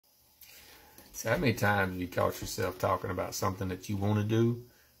So how many times have you caught yourself talking about something that you want to do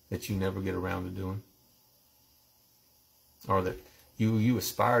that you never get around to doing? Or that you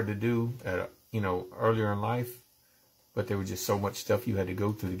aspired to do at earlier in life, but there was just so much stuff you had to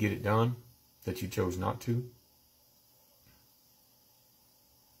go through to get it done that you chose not to?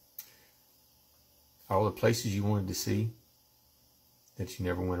 All the places you wanted to see that you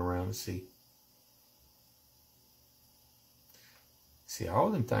never went around to see. See, all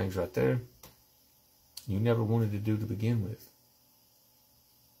them things right there, you never wanted to do to begin with.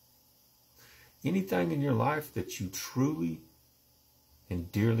 Anything in your life that you truly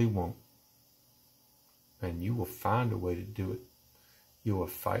and dearly want, and you will find a way to do it. You will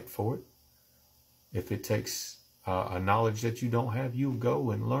fight for it. If it takes a knowledge that you don't have, you'll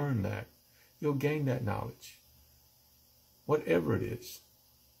go and learn that. You'll gain that knowledge. Whatever it is,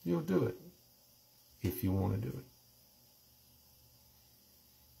 you'll do it if you want to do it.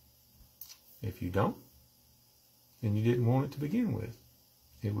 If you don't, then you didn't want it to begin with.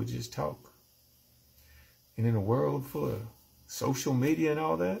 It would just talk. And in a world full of social media and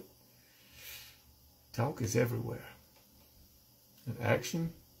all that, talk is everywhere. And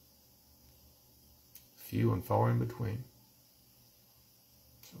action, few and far in between.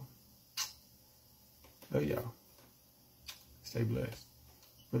 So, y'all, stay blessed.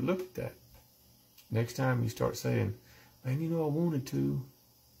 But look at that. Next time you start saying, man, I wanted to,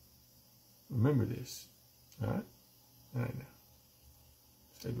 remember this. All right? All right now.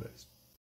 Stay blessed.